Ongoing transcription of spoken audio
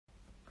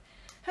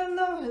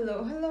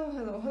Hello.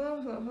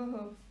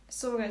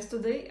 So guys,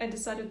 today I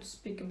decided to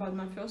speak about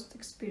my first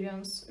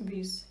experience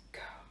with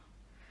girl.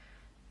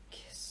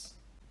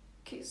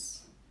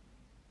 Kiss.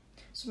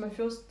 So my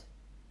first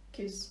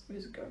kiss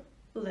with girl.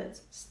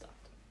 Let's start.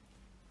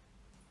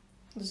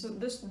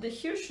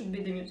 Here should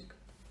be the music.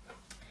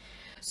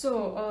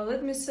 So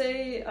let me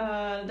say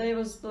that I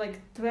was like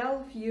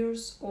 12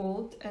 years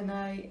old and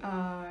I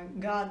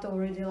got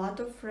already a lot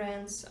of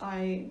friends.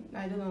 I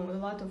don't know, a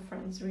lot of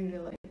friends really,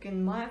 like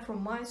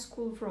from my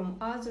school, from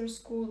other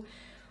school,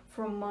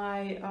 from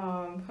my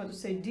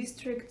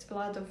district, a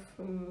lot of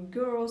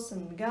girls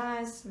and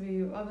guys.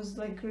 I was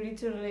like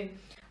literally,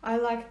 I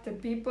liked the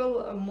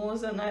people more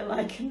than I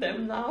like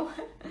them now.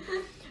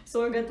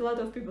 So I got a lot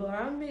of people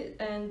around me,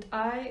 and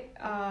I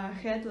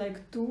had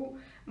like two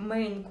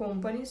main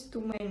companies,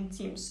 two main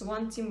teams.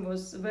 One team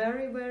was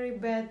very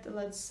bad,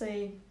 let's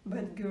say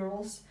bad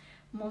girls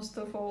most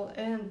of all,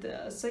 and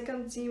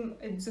second team,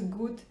 it's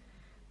good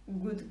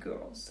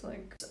girls.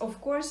 Like, of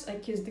course I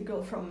kissed the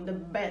girl from the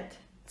bad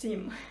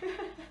team.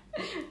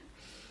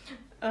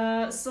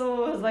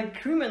 So like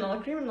criminal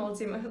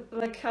team,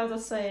 like how to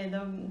say,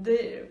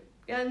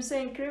 I'm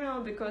saying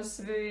criminal because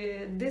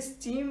this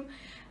team,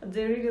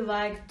 they really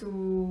like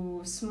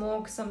to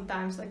smoke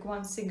sometimes, like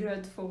one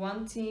cigarette for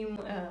one team,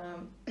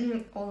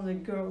 only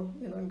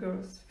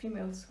girls,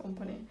 females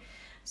company.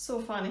 So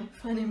funny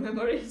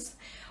memories.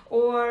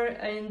 Or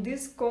in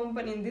this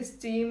company, in this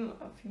team,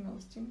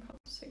 females team, how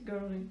to say,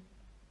 girly.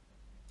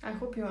 I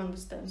hope you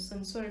understand,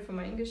 and sorry for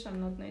my English, I'm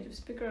not native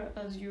speaker,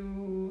 as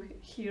you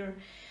hear.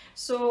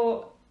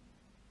 So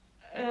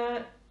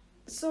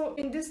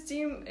in this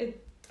team,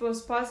 it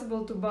was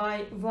possible to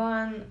buy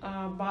one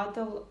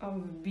bottle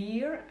of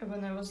beer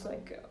when I was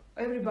like,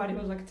 everybody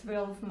was like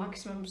 12,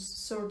 maximum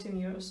 13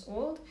 years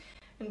old,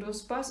 and it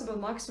was possible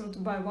maximum to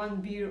buy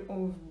one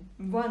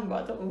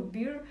bottle of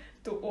beer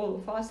to all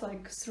of us,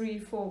 like 3,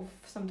 4,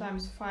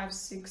 sometimes 5,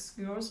 6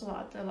 girls, a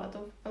lot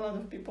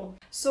of people.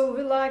 So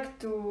we like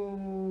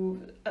to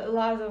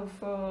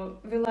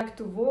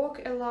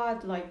walk a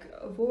lot, like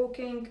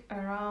walking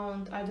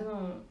around, I don't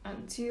know,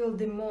 until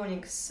the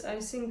mornings. I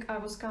think I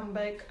was come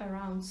back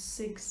around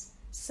 6,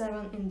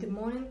 7 in the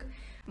morning.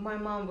 My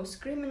mom was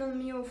screaming on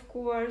me, of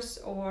course,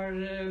 or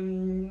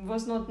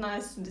was not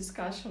nice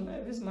discussion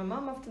with my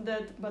mom after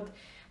that, but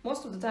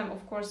most of the time,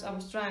 of course, I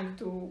was trying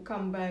to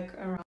come back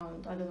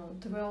around, I don't know,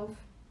 12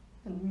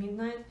 and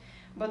midnight.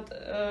 But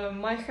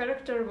my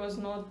character was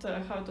not, I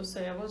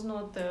was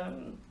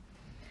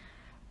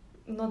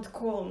not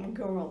calm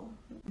girl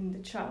in the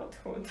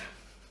childhood.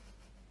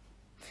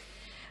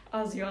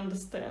 As you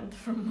understand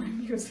from my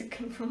music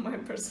and from my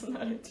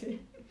personality.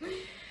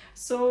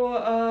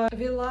 So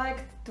we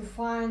liked to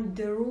find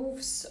the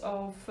roofs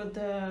of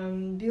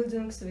the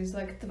buildings with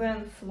like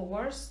 12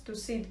 floors, to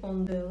sit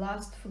on the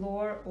last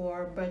floor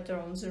or better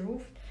on the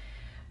roof,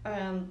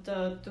 and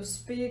to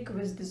speak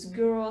with these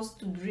girls,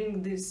 to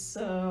drink this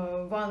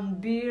one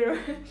beer,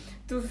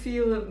 to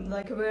feel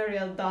like very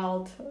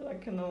adult,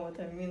 like, you know what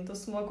I mean, to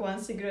smoke one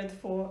cigarette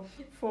for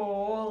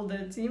all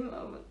the team.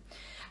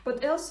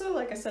 But also,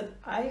 like I said,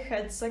 I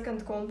had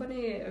second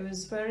company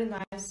with very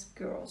nice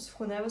girls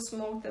who never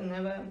smoked and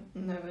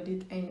never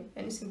did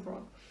anything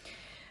wrong.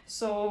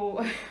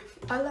 So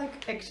I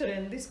like actually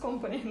in this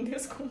company,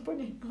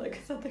 like I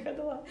said, I had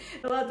a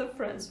lot of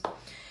friends.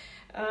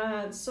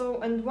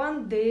 And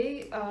one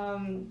day,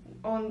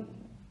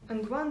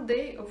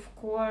 of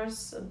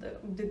course,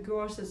 the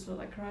girls, it's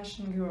like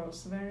Russian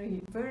girls,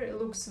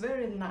 looks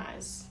very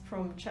nice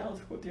from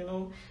childhood, you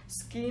know,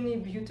 skinny,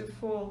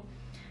 beautiful,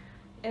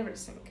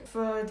 everything.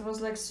 It was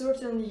like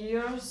certain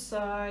years,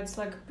 it's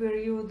like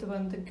period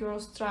when the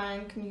girls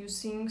trying new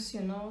things,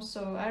 you know.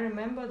 So I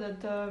remember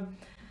that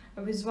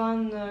with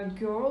one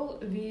girl,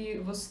 we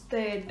was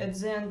stayed at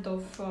the end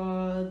of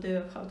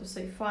the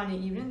funny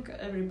evening.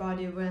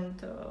 Everybody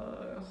went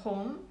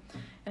home,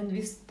 and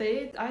we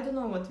stayed. I don't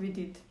know what we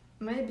did.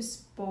 Maybe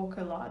spoke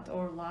a lot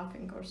or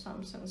laughing or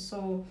something.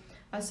 So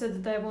I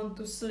said that I want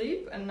to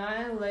sleep, and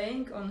I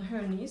laying on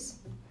her knees,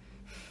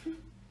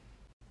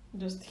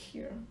 just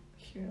here.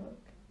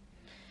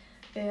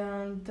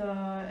 And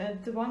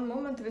at one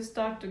moment we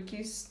start to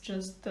kiss,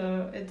 just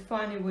at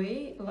funny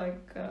way,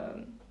 like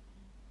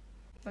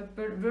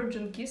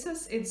virgin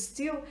kisses.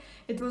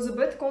 It was a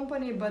bad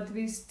company, but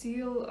we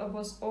still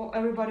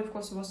everybody of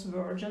course was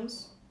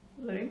virgins,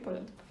 very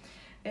important,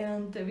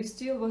 and we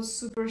still was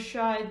super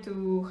shy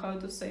to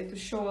to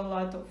show a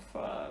lot of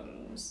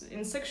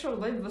in sexual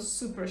way. It was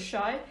super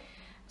shy.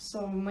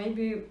 So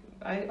maybe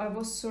I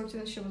was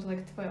certain she was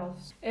like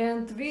 12.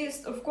 And we,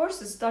 of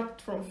course, it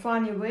started from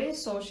funny way,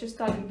 so she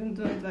started to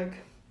do it like...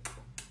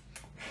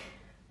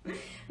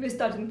 we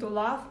started to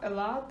laugh a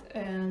lot,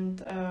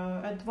 and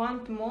at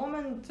one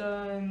moment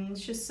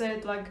she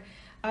said like,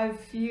 I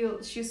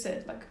feel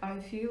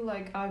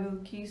like I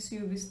will kiss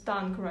you with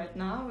tongue right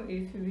now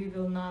if we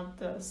will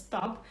not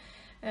stop.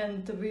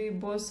 And we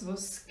both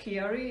was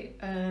scary,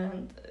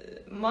 and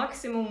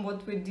maximum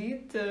what we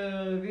did,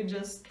 we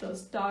just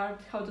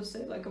start,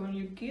 like when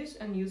you kiss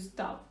and you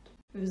stopped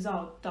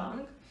without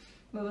tongue,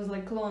 It was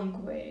like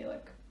long way,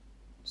 like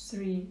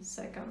 3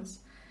 seconds.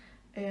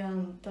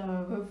 And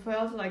we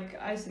felt like,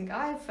 I think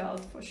I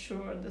felt for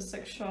sure the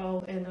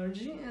sexual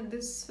energy at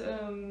this,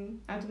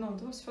 I don't know,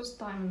 it was first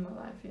time in my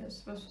life,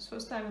 yes, it was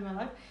first time in my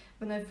life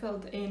when I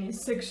felt any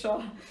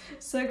sexual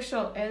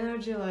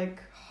energy,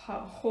 like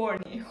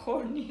horny.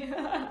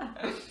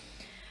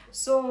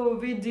 So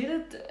we did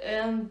it,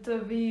 and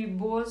we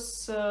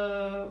both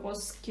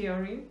was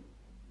scary,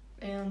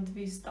 and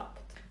we stopped.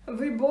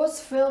 We both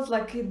felt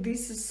like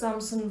this is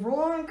something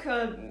wrong,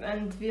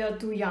 and we are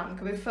too young.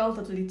 We felt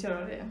it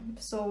literally.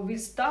 So we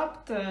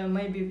stopped,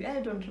 maybe, I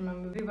don't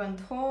remember, we went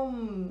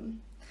home.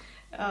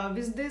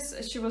 With this,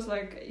 she was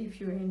like, if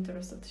you're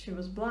interested. She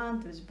was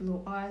blonde, with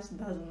blue eyes,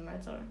 doesn't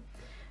matter.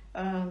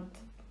 And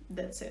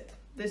that's it.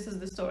 This is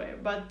the story.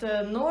 But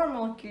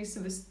normal kiss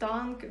with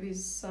tongue,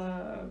 with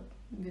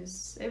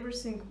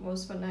everything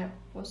was when I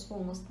was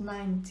almost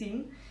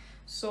 19.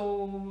 So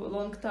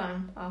long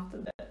time after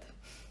that.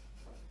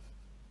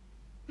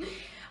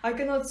 I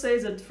cannot say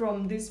that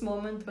from this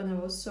moment when I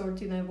was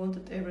 13 I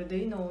wanted every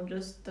day. No,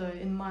 just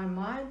in my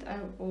mind I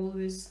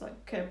always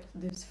like kept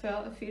these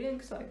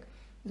feelings like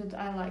that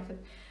I liked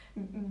it.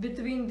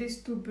 Between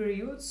these two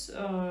periods,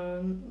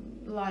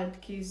 light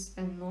kiss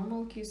and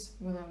normal kiss,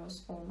 when I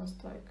was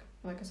almost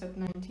like I said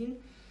 19,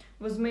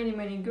 was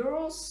many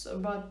girls,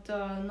 but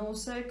no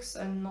sex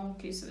and no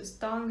kiss with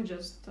tongue,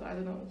 just I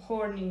don't know,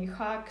 horny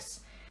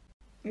hugs.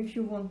 If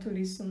you want to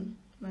listen,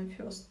 my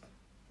first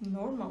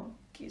normal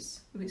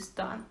kiss with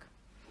tongue.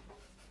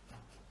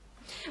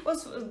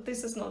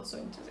 This is not so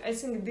interesting. I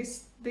think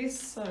this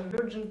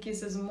virgin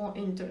kiss is more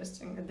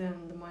interesting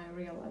than my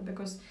real life,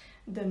 because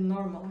the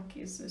normal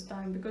kiss with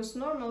tongue. Because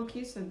normal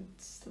kiss,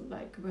 it's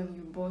like when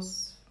you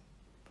both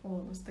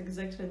almost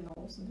exactly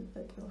knows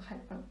that will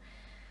happen.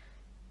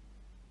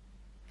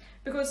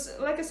 Because,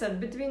 like I said,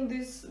 between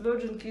this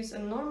virgin kiss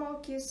and normal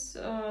kiss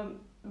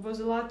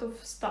was a lot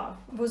of stuff.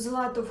 Was a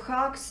lot of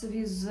hugs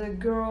with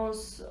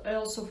girls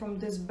also from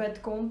these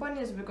bad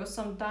companies, because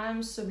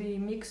sometimes we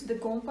mix the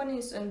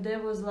companies, and there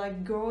was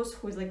like girls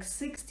who is like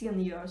 16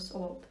 years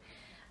old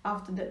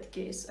after that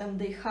case, and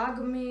they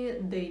hugged me,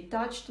 they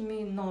touched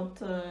me, not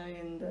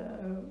in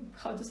the,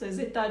 how to say,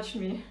 they touch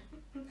me,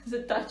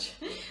 the touch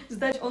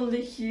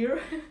only here.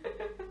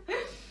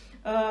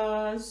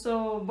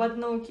 So, but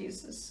no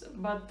kisses.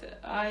 But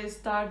I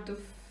started to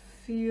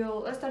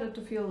feel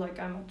like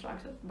I'm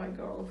attracted by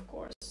girl, of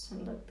course,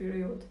 in that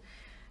period,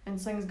 and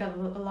things got a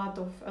lot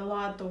of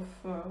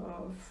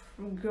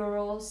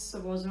girls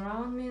was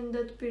around me in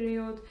that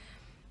period,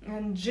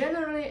 and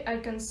generally I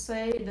can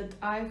say that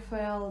I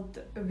felt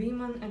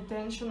women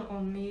attention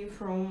on me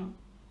from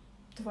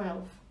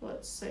 12,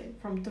 let's say.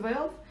 From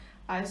 12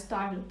 I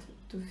started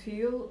to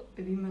feel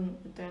women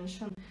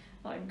attention,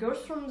 like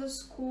girls from the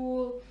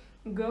school,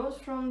 girls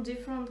from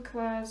different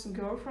class,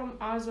 girl from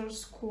other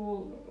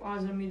school,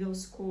 other middle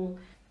school.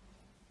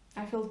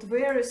 I felt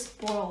very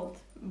spoiled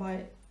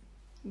by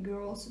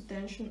girls'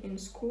 attention in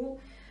school,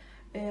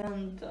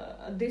 and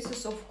this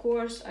is, of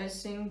course, I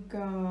think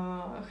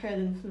had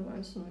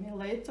influence on me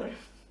later.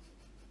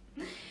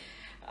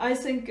 I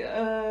think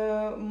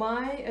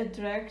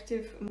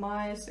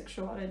my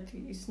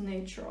sexuality is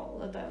natural,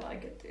 that I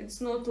like it. It's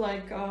not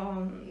like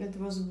it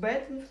was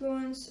bad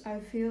influence. I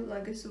feel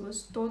like it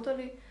was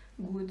totally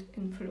good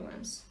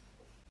influence.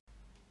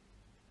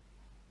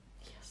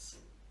 Yes,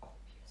 oh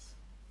yes.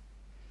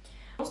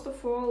 Most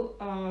of all,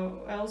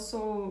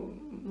 also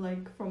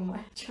like from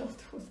my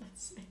childhood,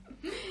 let's say.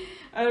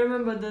 I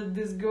remember that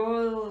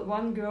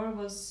one girl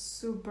was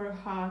super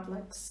hot,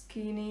 like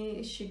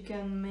skinny. She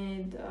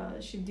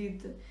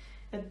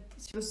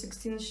was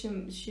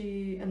 16,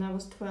 she and I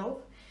was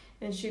 12,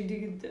 and she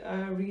did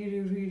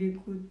really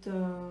good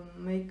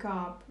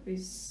makeup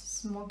with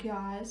smoky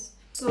eyes.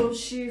 So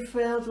she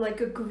felt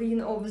like a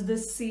queen of the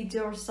city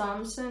or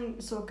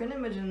something. So can you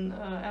imagine,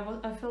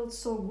 I felt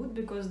so good,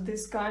 because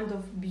this kind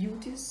of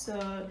beauties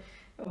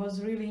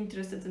was really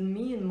interested in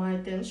me and my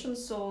attention.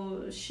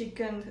 So she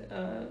can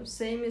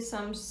say me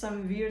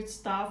some weird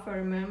stuff, I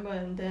remember,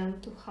 and then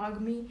to hug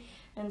me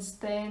and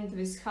stand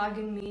with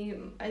hugging me.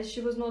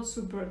 She was not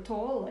super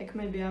tall, like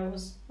maybe I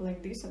was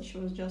like this and she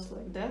was just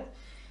like that.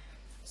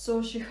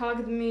 So she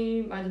hugged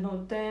me, I don't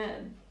know,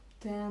 10,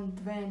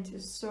 20,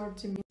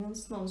 30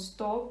 minutes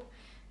non-stop,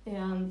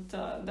 and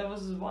that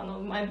was one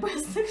of my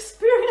best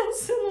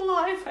experiences in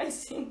life, I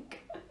think.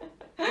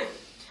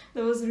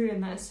 That was really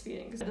nice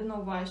feelings. I don't know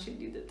why she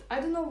did it. I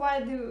don't know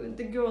why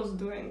the girls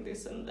doing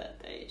this in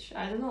that age.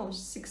 I don't know,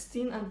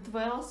 16 and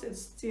 12,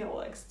 it's still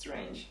like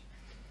strange.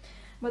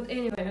 But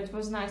anyway, it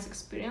was a nice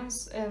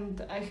experience, and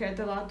I have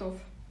a lot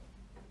of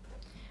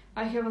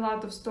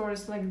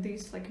stories like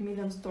this, like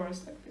million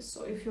stories like this.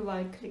 So if you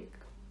like, click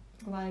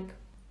like.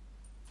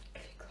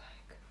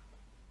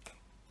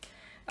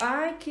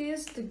 I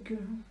kissed the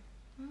girl.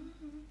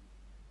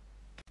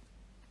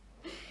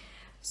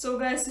 So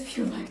guys, if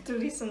you like to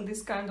listen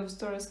this kind of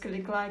stories,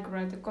 click like,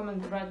 write a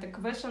comment, write a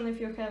question if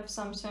you have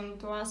something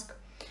to ask,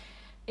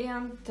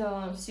 and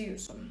see you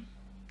soon.